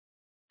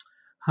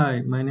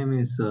Hi, my name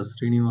is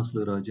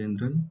Srinivaslu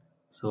Rajendran.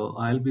 So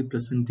I'll be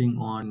presenting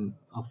on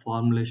a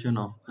formulation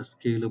of a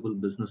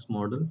scalable business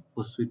model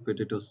for sweet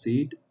potato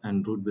seed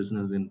and root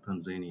business in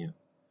Tanzania.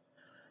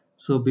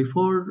 So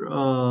before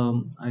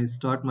I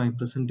start my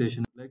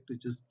presentation, I'd like to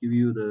just give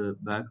you the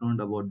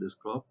background about this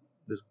crop.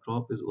 This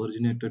crop is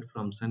originated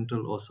from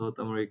Central or South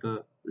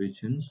America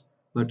regions,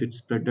 but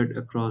it's spreaded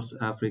across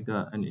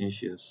Africa and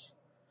Asia.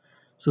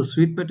 So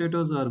sweet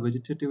potatoes are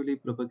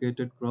vegetatively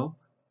propagated crop,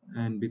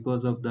 and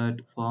because of that,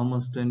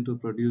 farmers tend to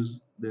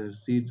produce their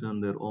seeds on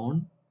their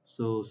own.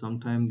 So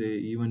sometimes they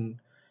even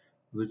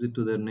visit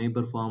to their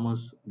neighbor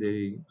farmers.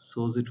 They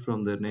source it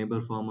from their neighbor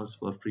farmers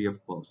for free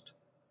of cost.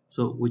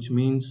 So which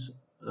means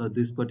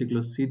this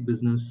particular seed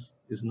business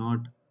is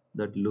not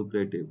that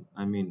lucrative.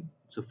 I mean,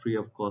 it's a free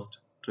of cost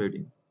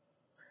trading.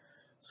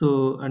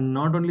 So, and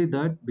not only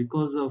that,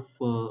 because of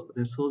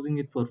they're sourcing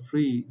it for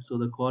free, so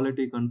the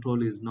quality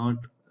control is not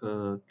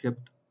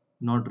kept,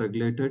 not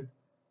regulated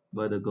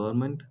by the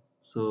government.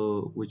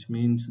 So, which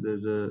means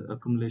there's a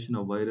accumulation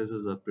of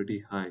viruses are pretty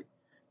high.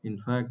 In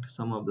fact,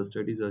 some of the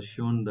studies have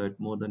shown that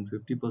more than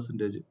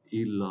 50%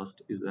 yield loss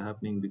is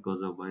happening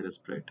because of virus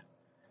spread.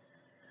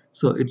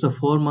 So it's a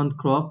 4 month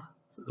crop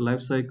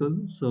life cycle.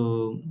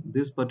 So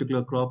this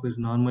particular crop is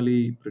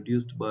normally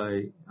produced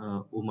by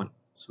women.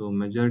 So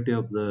majority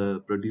of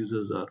the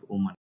producers are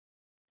women.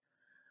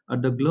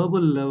 At the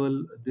global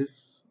level,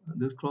 this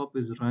crop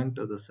is ranked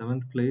at the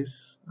seventh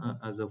place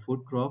as a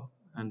food crop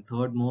and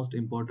third most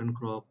important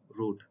crop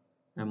root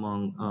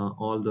among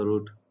all the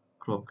root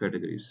crop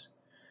categories.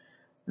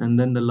 And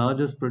then the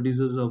largest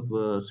producers of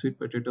sweet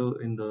potato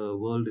in the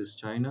world is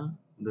China.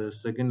 The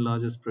second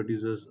largest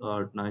producers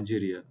are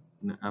Nigeria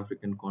in the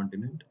African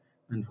continent,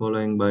 and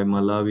following by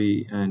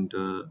Malawi and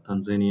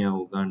Tanzania,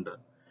 Uganda.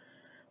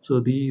 So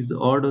these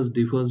orders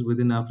differs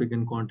within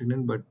African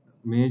continent, but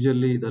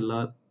majorly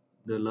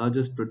the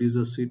largest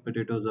producers of sweet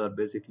potatoes are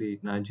basically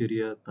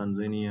Nigeria,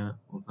 Tanzania,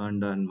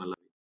 Uganda, and Malawi.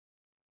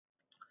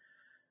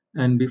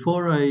 And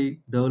before I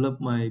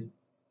develop my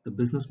the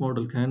business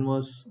model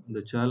canvas,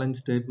 the challenge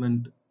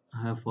statement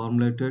I have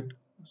formulated.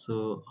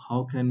 So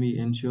how can we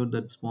ensure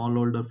that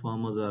smallholder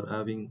farmers are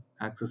having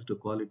access to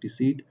quality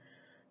seed?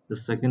 The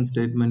second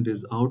statement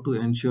is how to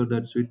ensure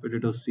that sweet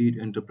potato seed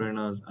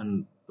entrepreneurs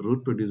and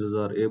root producers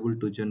are able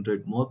to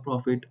generate more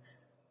profit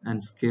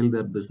and scale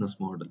their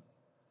business model.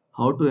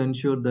 How to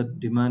ensure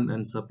that demand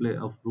and supply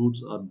of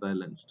roots are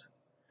balanced.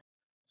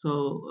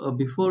 So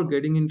before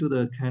getting into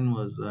the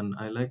canvas, and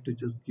I like to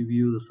just give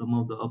you some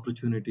of the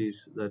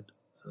opportunities that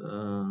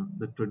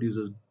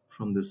produces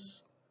from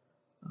this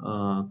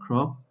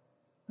crop.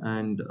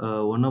 And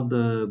one of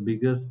the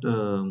biggest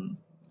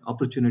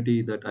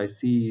opportunity that I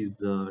see is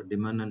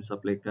demand and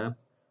supply gap.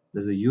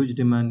 There's a huge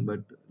demand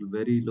but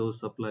very low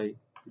supply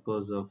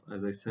because of,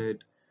 as I said,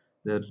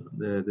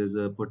 there's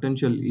a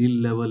potential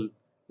yield level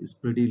is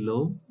pretty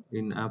low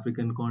in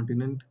African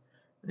continent.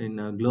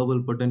 In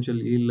global potential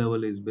yield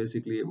level is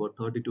basically about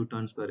 32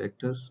 tons per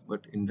hectare,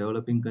 but in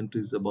developing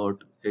countries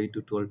about 8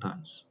 to 12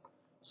 tons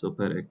so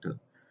per hectare.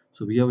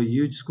 So we have a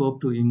huge scope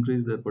to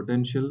increase the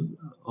potential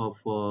of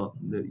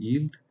the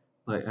yield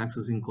by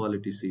accessing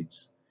quality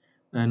seeds.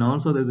 And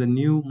also there's a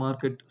new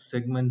market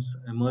segments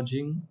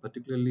emerging,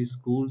 particularly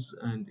schools,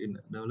 and in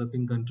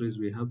developing countries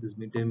we have these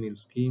midday meal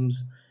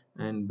schemes,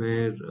 and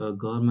where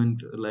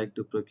government like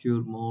to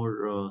procure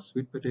more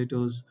sweet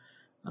potatoes.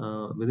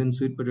 Within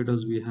sweet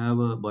potatoes we have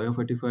a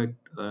biofortified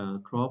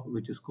crop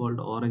which is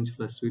called orange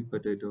flesh sweet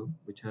potato,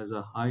 which has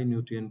a high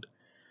nutrient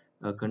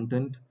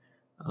content.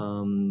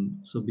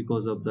 So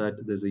because of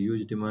that there's a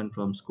huge demand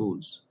from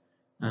schools,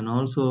 and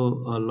also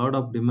a lot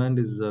of demand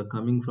is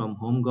coming from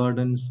home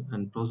gardens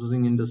and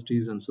processing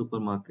industries and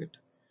supermarket.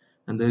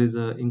 And there is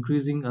a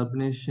increasing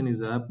urbanization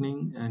is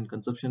happening, and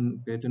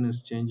consumption pattern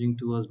is changing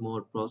towards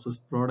more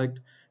processed product,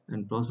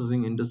 and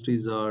processing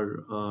industries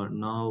are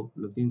now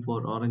looking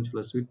for orange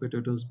plus sweet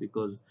potatoes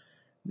because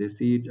they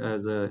see it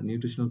as a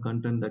nutritional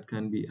content that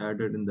can be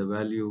added in the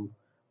value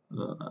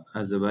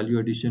as a value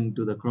addition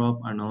to the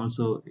crop, and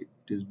also it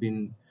has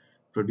been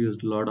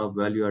produced a lot of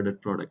value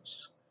added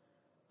products.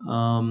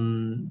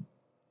 Um,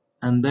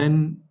 and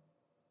then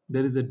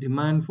there is a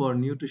demand for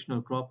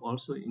nutritional crop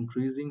also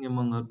increasing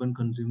among urban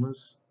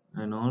consumers,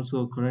 and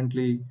also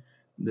currently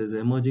there's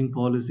emerging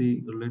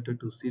policy related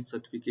to seed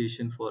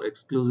certification for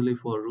exclusively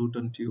for root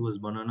and tuberous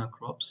banana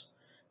crops,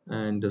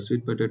 and the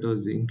sweet potato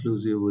is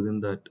inclusive within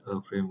that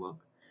framework.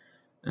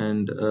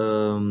 And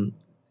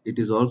it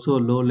is also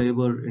low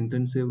labor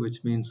intensive,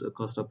 which means the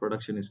cost of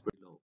production is pretty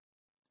low.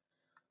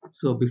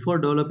 So before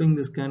developing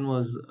this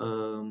canvas,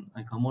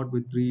 I come out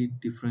with three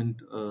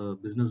different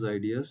business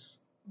ideas,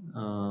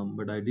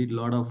 but I did a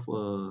lot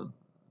of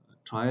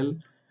trial,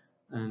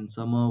 and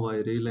somehow I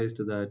realized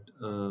that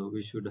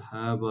we should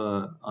have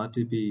a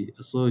RTP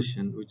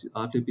association, which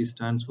RTP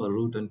stands for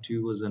root and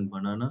tubers and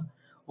banana.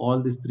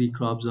 All these three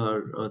crops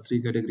are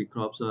three category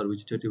crops are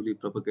vegetatively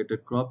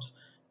propagated crops,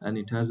 and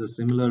it has a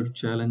similar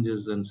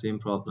challenges and same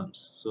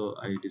problems. So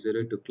I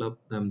decided to club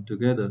them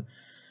together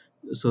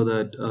so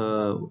that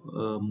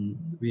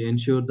we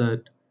ensure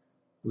that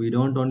We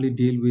don't only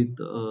deal with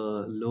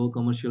low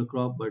commercial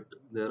crop, but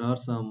there are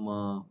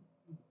some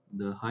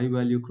the high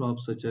value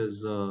crops such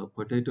as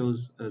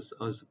potatoes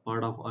as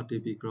part of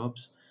RTP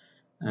crops.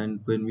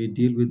 And when we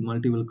deal with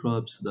multiple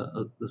crops,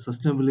 the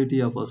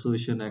sustainability of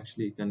association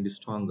actually can be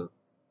stronger.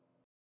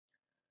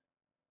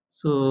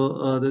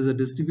 So there's a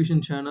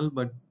distribution channel,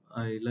 but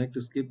I like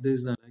to skip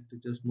this and I like to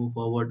just move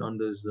forward on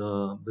this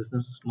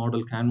business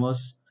model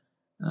canvas.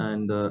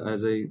 And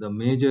the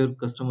major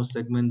customer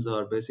segments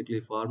are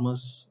basically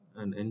farmers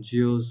and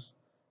NGOs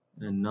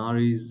and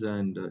NARIs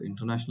and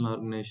international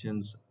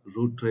organizations,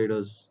 root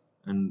traders,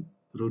 and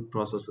root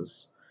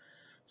processors.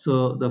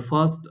 So the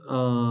first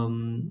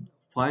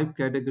five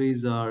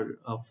categories are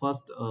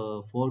first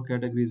four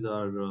categories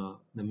are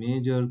the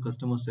major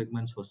customer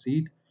segments for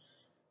seed,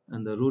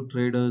 and the root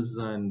traders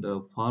and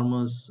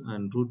farmers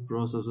and root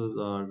processors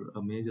are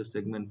a major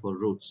segment for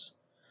roots.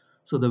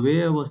 So the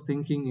way I was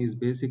thinking is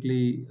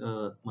basically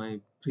my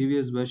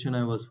previous version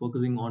I was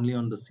focusing only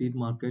on the seed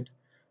market.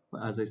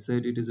 As I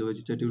said, it is a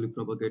vegetatively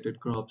propagated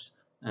crops,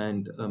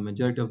 and a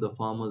majority of the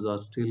farmers are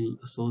still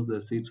source their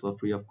seeds for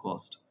free of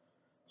cost.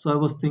 So I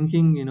was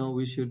thinking,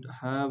 we should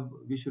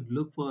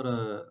look for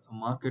a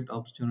market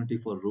opportunity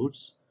for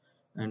roots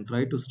and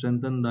try to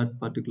strengthen that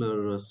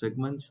particular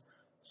segments,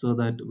 so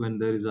that when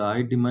there is a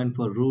high demand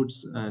for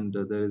roots and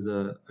there is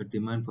a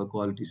demand for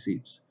quality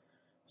seeds.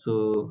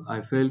 So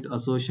I felt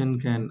association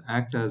can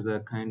act as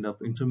a kind of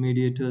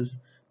intermediators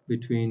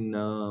between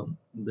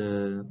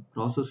the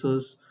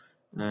processors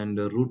and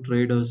root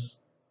traders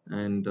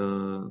and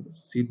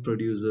root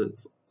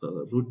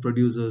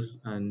producers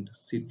and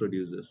seed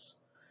producers.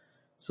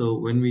 So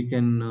when we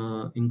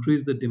can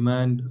increase the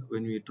demand,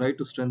 when we try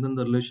to strengthen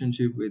the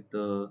relationship with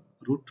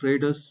root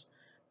traders,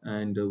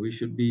 and we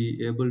should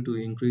be able to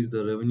increase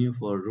the revenue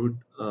for root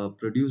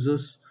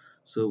producers.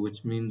 So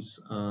which means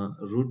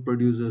root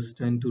producers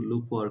tend to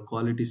look for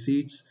quality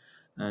seeds,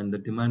 and the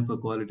demand for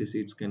quality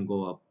seeds can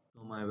go up.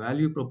 So my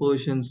value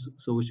propositions,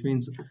 so which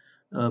means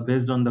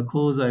based on the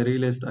course, I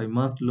realized I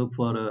must look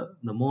for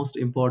the most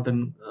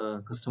important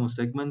customer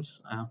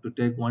segments. I have to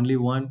take only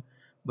one,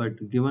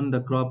 but given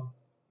the crop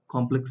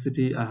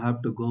complexity, I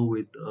have to go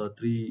with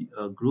three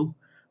group,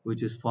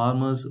 which is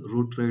farmers,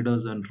 root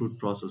traders, and root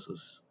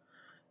processors.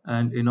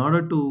 And in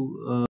order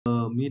to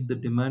meet the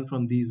demand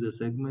from these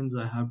segments,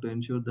 I have to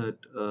ensure that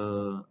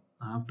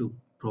I have to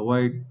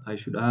provide. I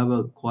should have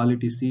a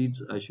quality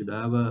seeds. I should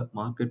have a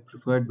market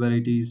preferred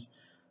varieties.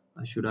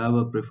 I should have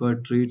a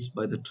preferred treats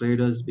by the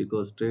traders,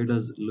 because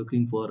traders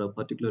looking for a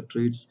particular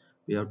treats.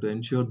 We have to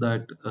ensure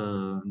that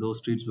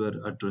those treats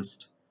were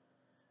addressed.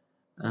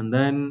 And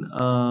then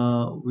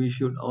we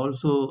should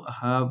also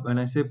have, when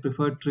I say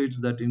preferred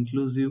treats, that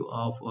inclusive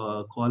of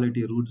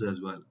quality roots as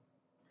well.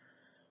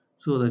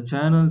 So the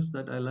channels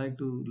that I like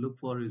to look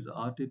for is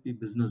RTP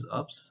business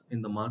ups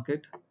in the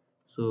market.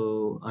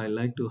 So I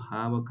like to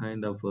have a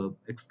kind of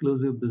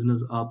exclusive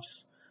business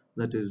ups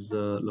that is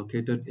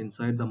located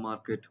inside the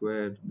market,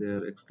 where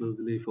they're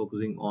exclusively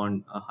focusing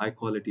on high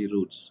quality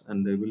roots,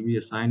 and there will be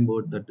a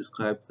signboard that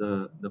describes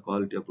the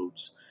quality of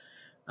roots.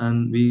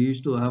 And we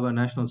used to have a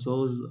national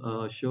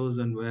shows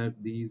and where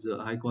these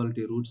high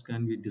quality roots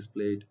can be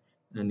displayed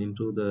and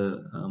improve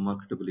the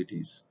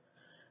marketabilities.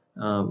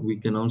 We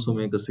can also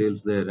make a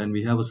sales there, and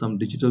we have some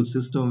digital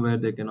system where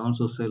they can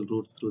also sell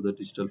roots through the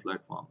digital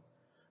platform.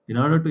 In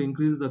order to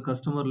increase the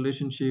customer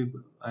relationship,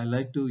 I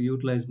like to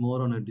utilize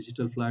more on a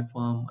digital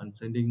platform and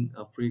sending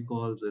free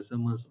calls,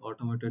 SMS,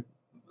 automated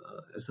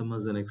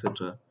SMS, and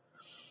etc.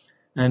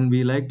 And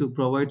we like to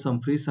provide some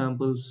free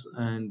samples,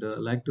 and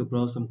like to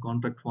browse some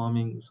contract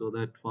farming, so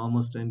that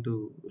farmers tend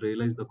to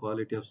realize the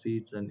quality of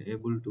seeds and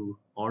able to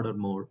order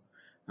more.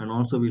 And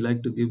also we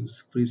like to give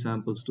free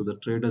samples to the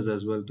traders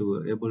as well,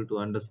 to able to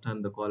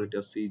understand the quality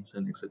of seeds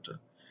and etc.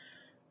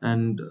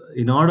 And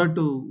in order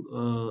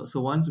to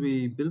so once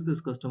we build this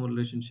customer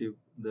relationship,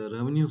 the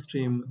revenue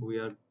stream, we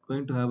are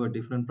going to have a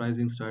different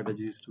pricing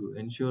strategies to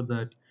ensure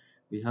that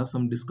we have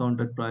some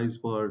discounted price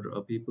for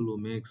people who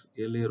makes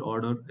earlier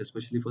order,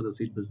 especially for the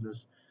seed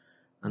business.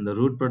 And the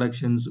root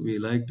productions, we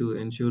like to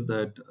ensure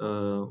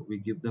that we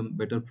give them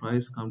better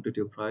price,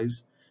 competitive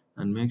price,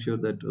 and make sure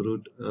that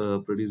root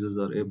producers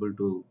are able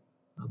to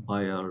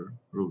buy our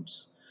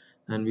roots.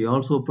 And we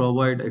also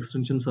provide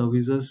extension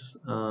services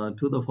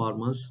to the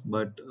farmers,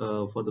 but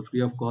for the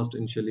free of cost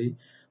initially.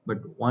 But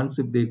once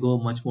if they go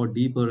much more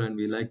deeper, and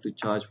we like to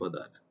charge for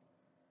that.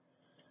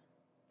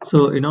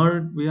 So in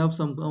order, we have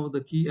some of the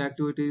key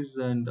activities,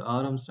 and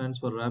RM stands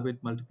for rapid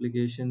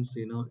multiplications,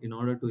 in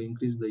order to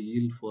increase the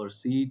yield for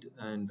seed.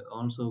 And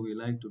also we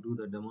like to do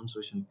the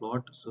demonstration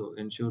plot, so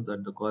ensure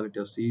that the quality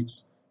of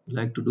seeds. We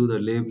like to do the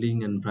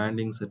labeling and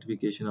branding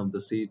certification of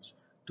the seeds,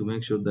 to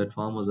make sure that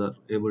farmers are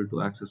able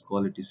to access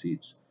quality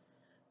seeds.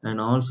 And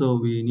also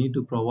we need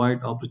to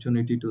provide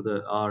opportunity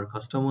to our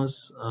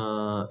customers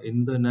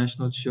in the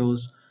national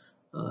shows,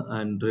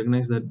 and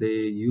recognize that they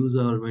use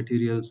our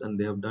materials and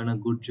they have done a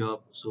good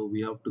job, so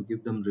we have to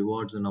give them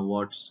rewards and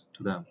awards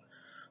to them.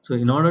 So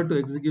in order to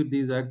execute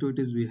these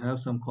activities, we have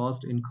some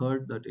cost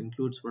incurred that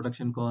includes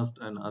production cost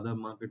and other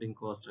marketing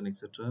cost and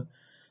etc.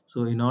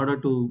 So in order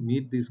to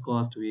meet these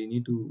costs, we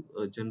need to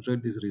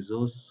generate this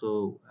resource.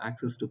 So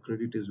access to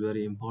credit is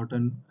very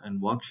important,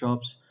 and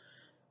workshops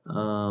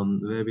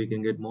where we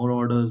can get more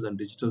orders, and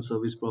digital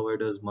service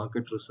providers,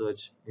 market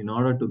research. In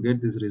order to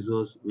get this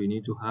resource, we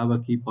need to have a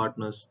key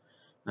partners,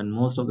 and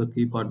most of the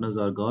key partners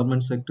are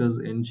government sectors,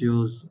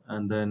 NGOs,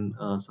 and then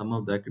some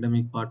of the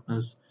academic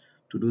partners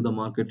to do the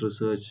market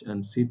research,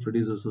 and seed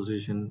producer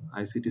association,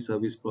 ICT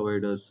service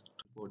providers,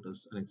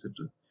 reporters, and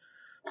etc.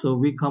 So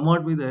we come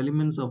out with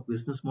elements of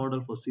business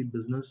model for seed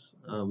business.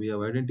 We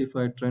have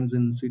identified trends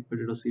in sweet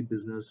potato seed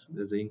business.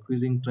 There's an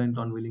increasing trend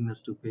on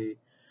willingness to pay.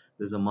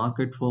 There's a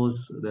market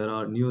force. There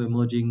are new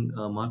emerging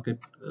market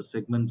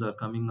segments are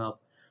coming up.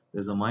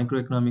 There's a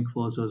microeconomic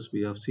forces.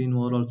 We have seen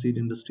overall seed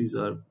industries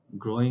are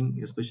growing,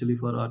 especially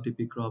for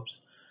RTP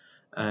crops.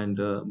 And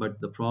but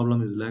the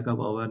problem is lack of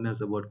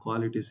awareness about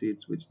quality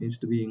seeds, which needs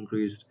to be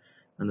increased.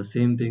 And the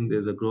same thing,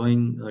 there's a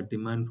growing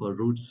demand for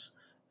roots,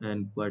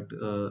 and but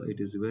it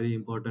is very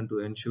important to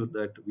ensure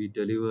that we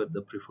deliver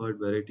the preferred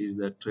varieties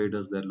that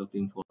traders they're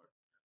looking for.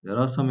 There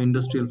are some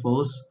industrial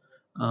force.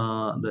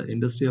 The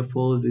industrial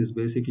force is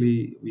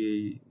basically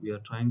we are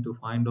trying to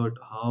find out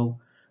how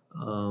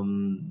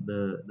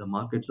the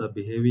markets are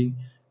behaving,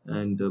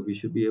 and we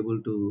should be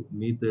able to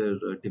meet their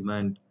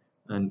demand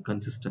and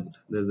consistent.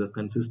 There's a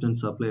consistent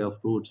supply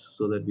of fruits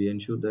so that we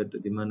ensure that the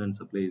demand and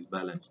supply is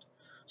balanced.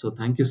 So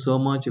thank you so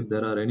much. If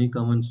there are any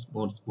comments,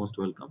 most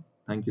welcome.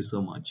 Thank you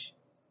so much.